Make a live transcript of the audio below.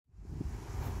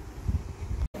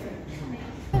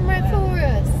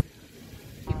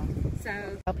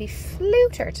So I'll be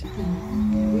flutered.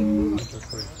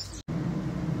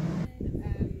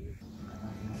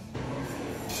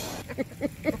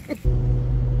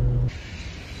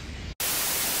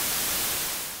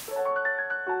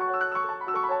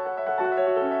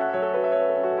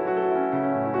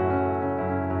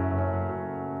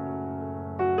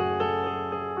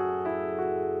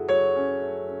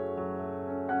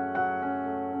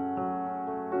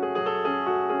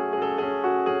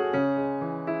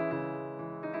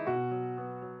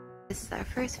 This is our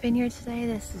first vineyard today.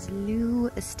 This is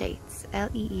LEEU Estates,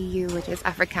 LEEU, which is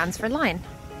Afrikaans for line.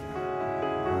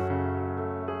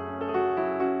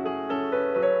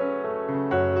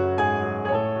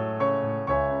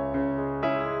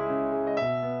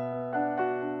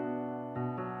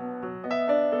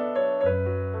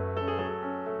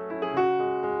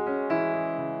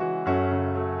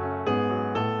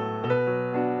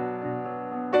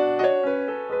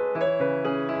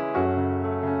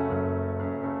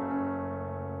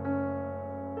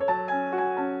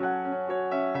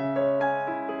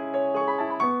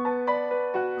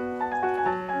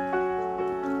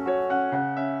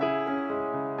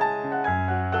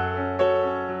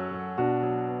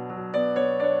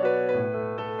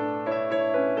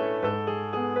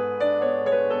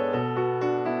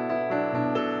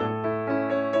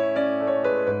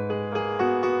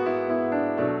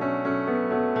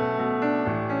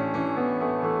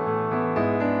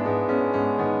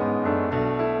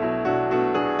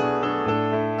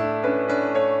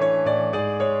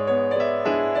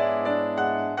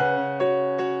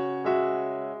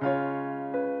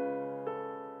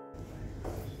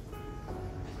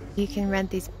 You can rent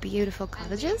these beautiful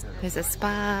cottages. There's a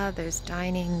spa, there's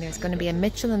dining, there's going to be a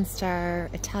Michelin star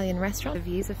Italian restaurant. The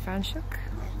views of Franschoek.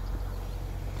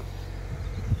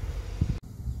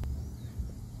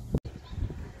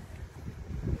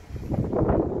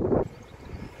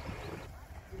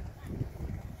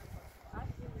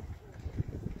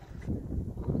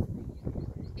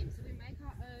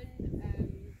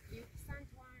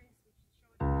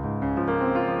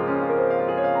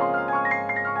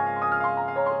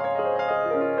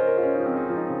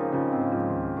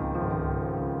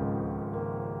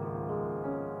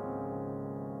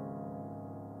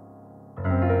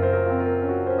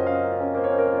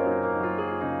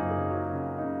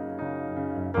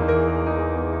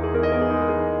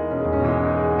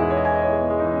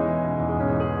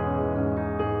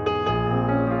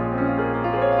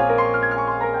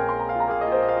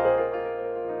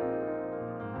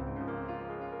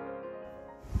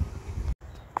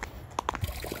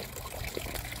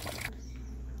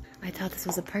 I thought this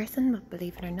was a person, but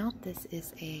believe it or not, this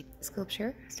is a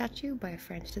sculpture statue by a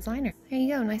French designer. There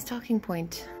you go, nice talking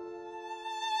point.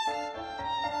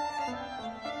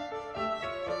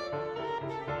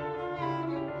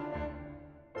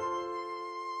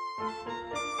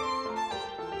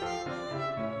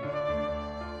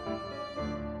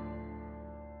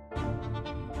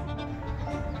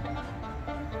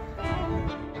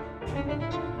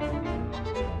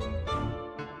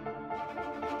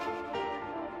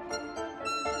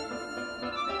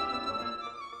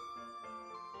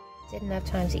 Didn't have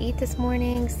time to eat this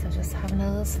morning, so just having a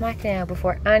little snack now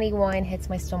before any wine hits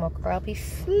my stomach or I'll be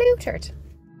flutered.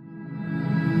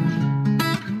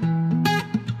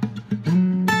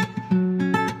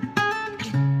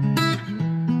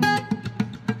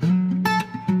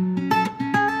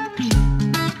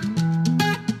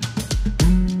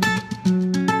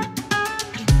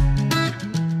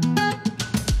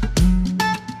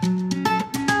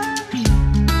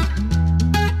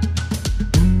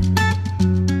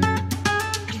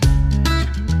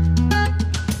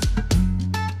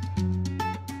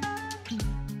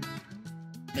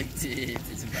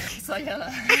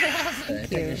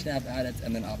 Take a snap at it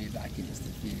and then I'll be back in just a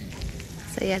few.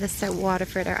 So yeah, this is at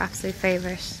Waterford, our absolute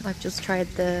favourite. I've just tried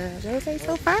the rosé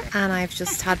so far, and I've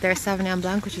just had their Sauvignon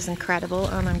Blanc, which is incredible,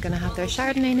 and I'm going to have their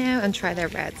Chardonnay now and try their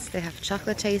reds. They have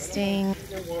chocolate tasting,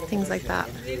 things like that.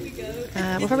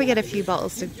 We'll probably get a few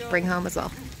bottles to bring home as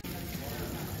well.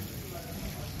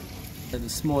 The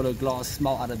smaller glass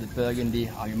smell out of the Burgundy,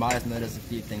 you might have noticed a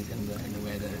few things in the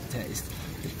way that it tastes.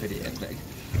 It's pretty epic.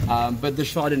 But the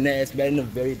Chardonnay is made in a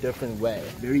very different way,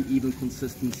 very even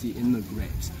consistency in the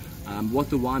grapes. What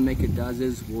the winemaker does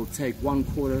is we'll take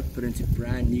 1/4, put into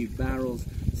brand new barrels,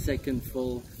 second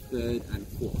fill, third and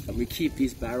fourth. And we keep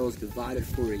these barrels divided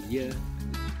for a year.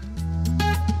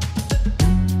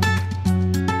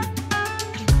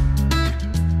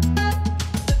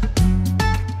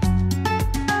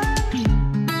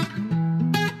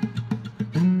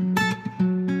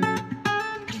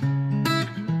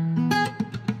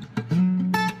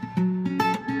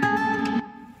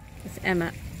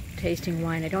 Emma tasting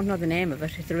wine. I don't know the name of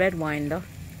it. It's a red wine though.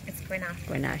 It's Grenache.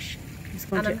 Grenache.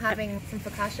 And I'm having some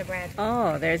focaccia bread.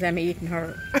 Oh, there's Emma eating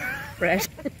her bread.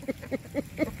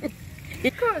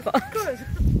 Good.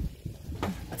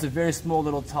 It's a very small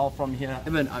little towel from here.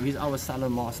 Evan, he's our cellar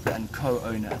master and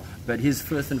co-owner, but he's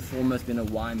first and foremost been a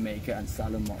winemaker and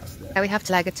cellar master. We have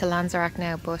to leg it to LANZERAC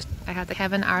now, but I have the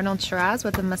Kevin Arnold Shiraz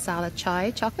with the masala chai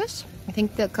chocolate. I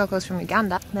think the cocoa's from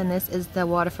Uganda. Then this is the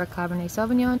Waterford Cabernet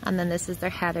Sauvignon, and then this is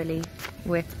their Heatherly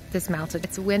with this melted.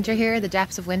 It's winter here, the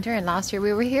depths of winter, and last year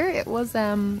we were here, it was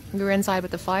we were inside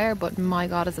with the fire, but my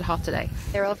god is it hot today.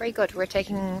 They're all very good. We're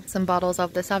taking some bottles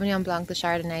of the Sauvignon Blanc, the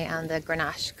Chardonnay and the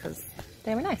Grenache because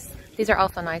they were nice. These are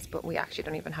also nice, but we actually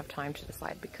don't even have time to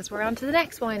decide because we're on to the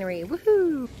next winery.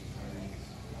 Woohoo!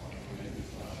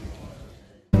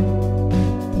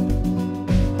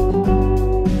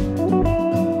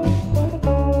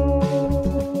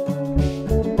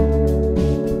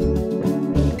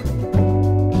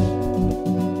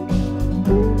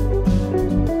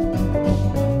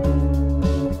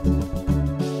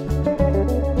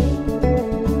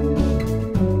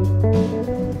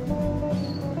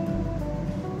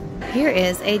 Here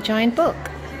is a giant book.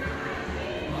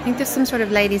 I think there's some sort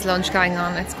of ladies' lunch going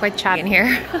on. It's quite chatty in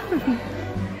here.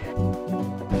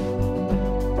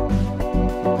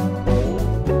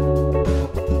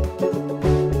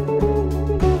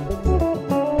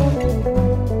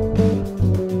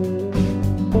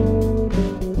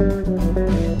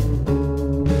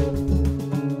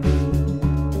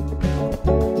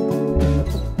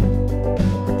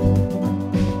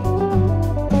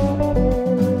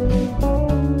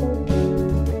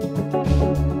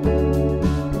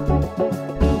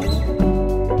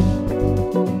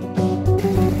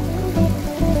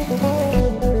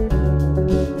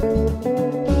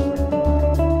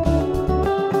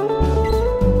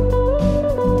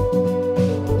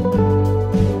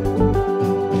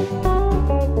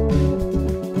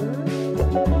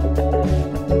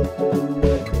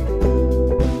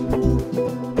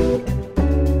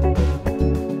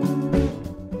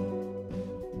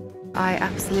 I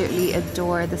absolutely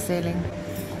adore the ceiling.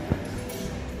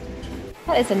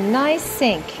 That is a nice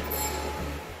sink.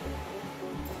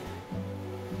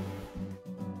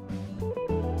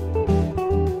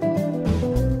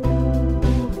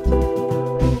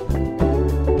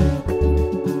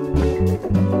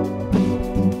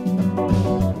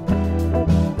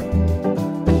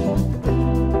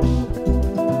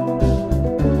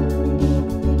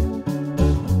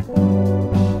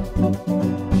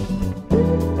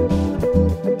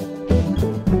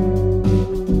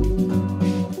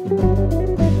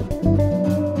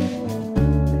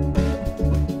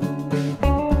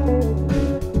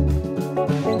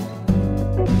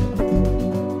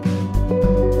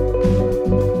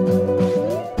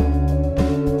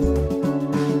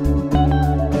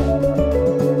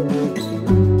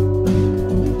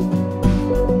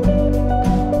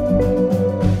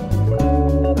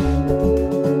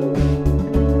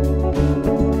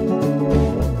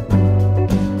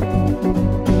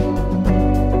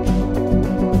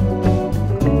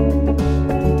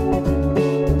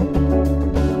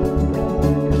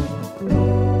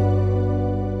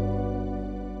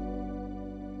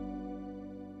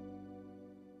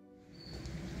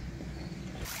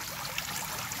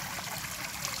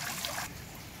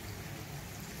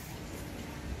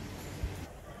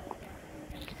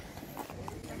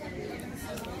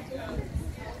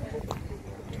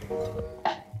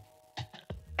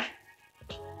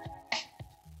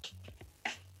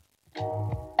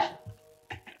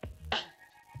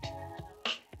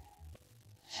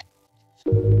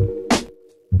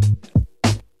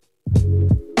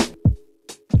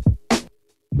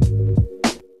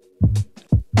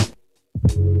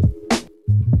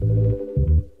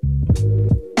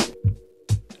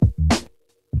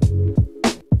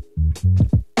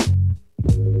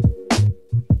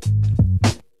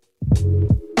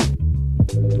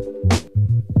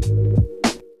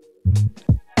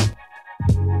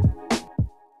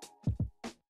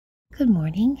 Good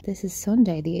morning. This is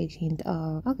Sunday, the 18th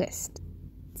of August.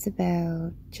 It's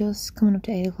about just coming up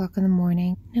to 8 o'clock in the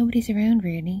morning. Nobody's around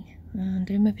really, and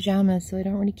I'm in my pajamas, so I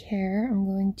don't really care. I'm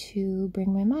going to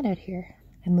bring my mat out here.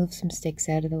 I moved some sticks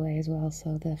out of the way as well,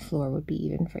 so the floor would be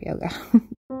even for yoga.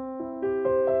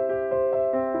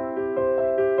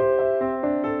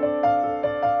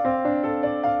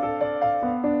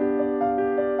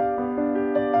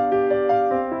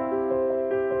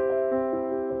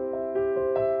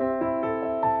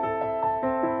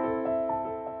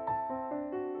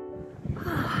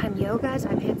 I'm yogaed,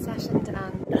 I'm head sessioned,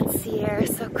 and that sea air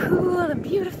is so cool and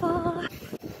beautiful.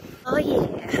 Oh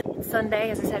yeah, it's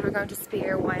Sunday. As I said, we're going to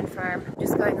SPIER Wine Farm. I'm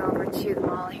just going over to the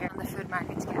mall here on the food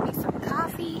market to get me some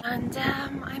coffee. And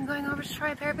I'm going over to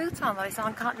try a pair of boots on that I saw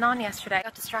in Cotton On yesterday. I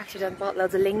got distracted and bought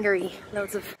loads of lingerie,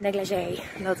 loads of negligee,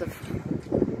 loads of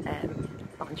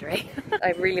lingerie.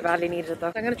 I really badly needed it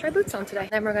though. I'm going to try boots on today.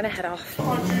 Then we're going to head off.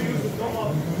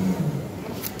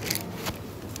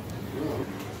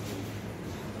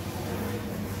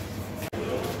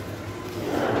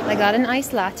 I got an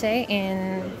iced latte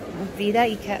in Vida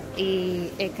y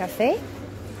Café,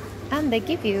 and they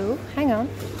give you, hang on,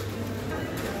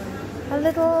 a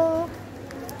little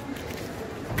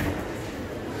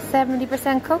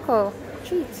 70% cocoa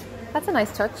treat. That's a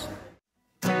nice touch.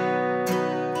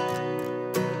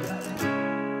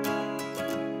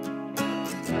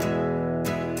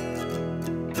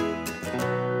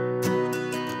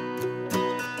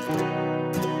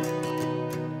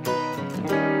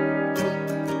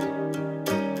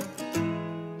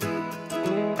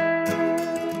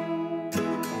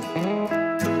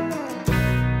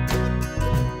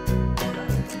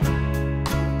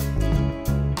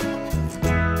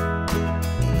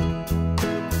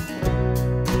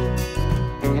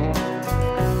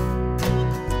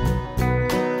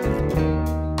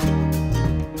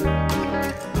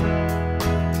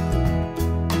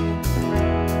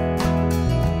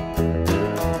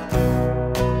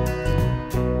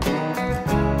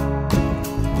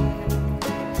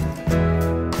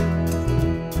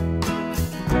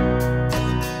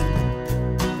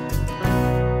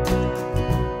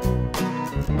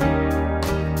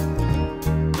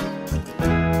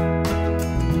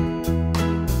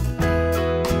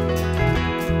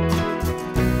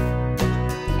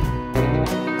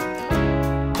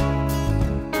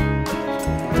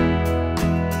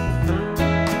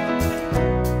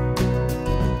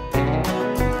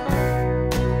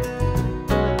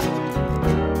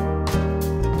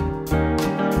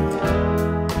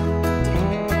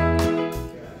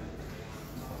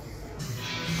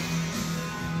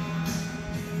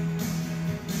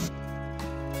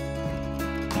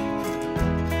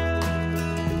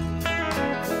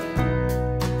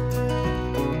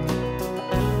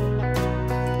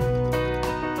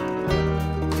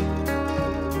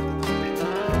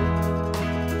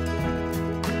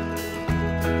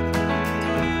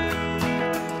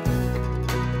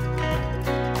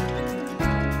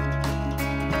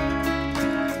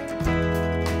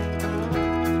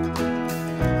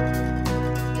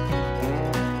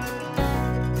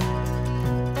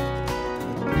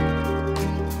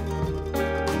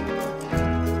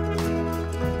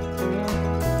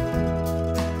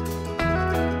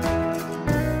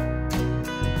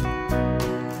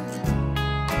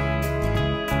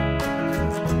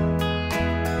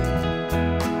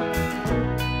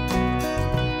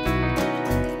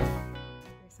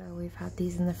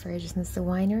 These in the fridge since the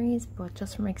wineries, but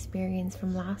just from experience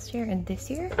from last year and this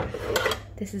year,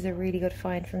 this is a really good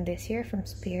find from this year from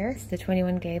SPIER. It's the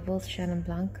 21 Gables Chenin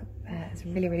Blanc. It's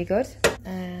really good.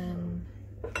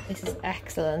 This is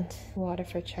excellent.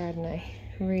 Waterford Chardonnay,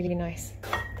 really nice.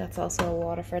 That's also a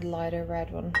Waterford lighter red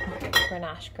one,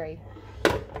 Grenache grape.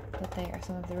 But they are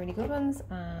some of the really good ones,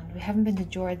 and we haven't been to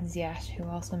Jordan's yet, who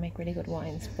also make really good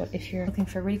wines. But if you're looking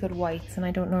for really good whites, and I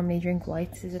don't normally drink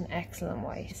whites, this is an excellent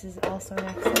white. This is also an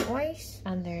excellent white,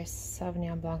 and their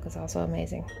Sauvignon Blanc is also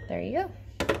amazing. There you go.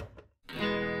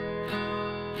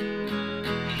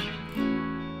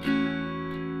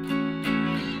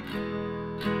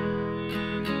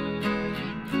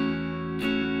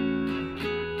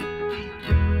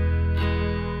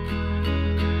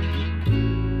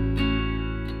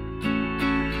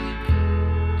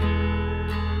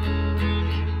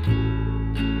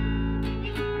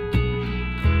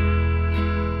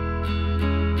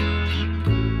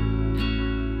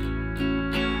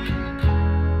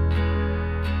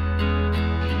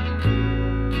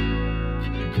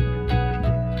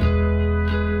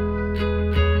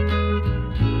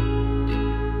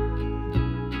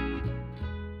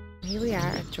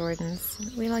 Jordan's.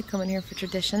 We like coming here for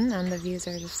tradition, and the views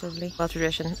are just lovely. Well,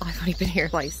 tradition, I've only been here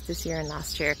twice, this year and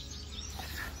last year.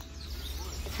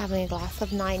 Having a glass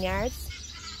of 9 yards.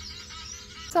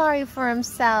 Sorry for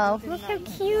himself. Look how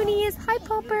cute he is. Hi,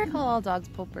 Pupper. Call all dogs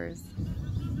Puppers.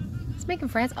 He's making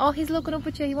friends. Oh, he's looking up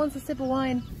at you. He wants a sip of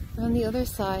wine. On the other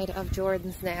side of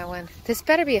Jordan's now, and this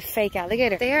better be a fake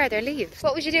alligator. They are, they're leaves.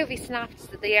 What would you do if he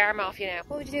snapped the arm off you now?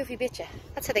 What would you do if he bit you?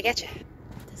 That's how they get you.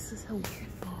 This is so weird.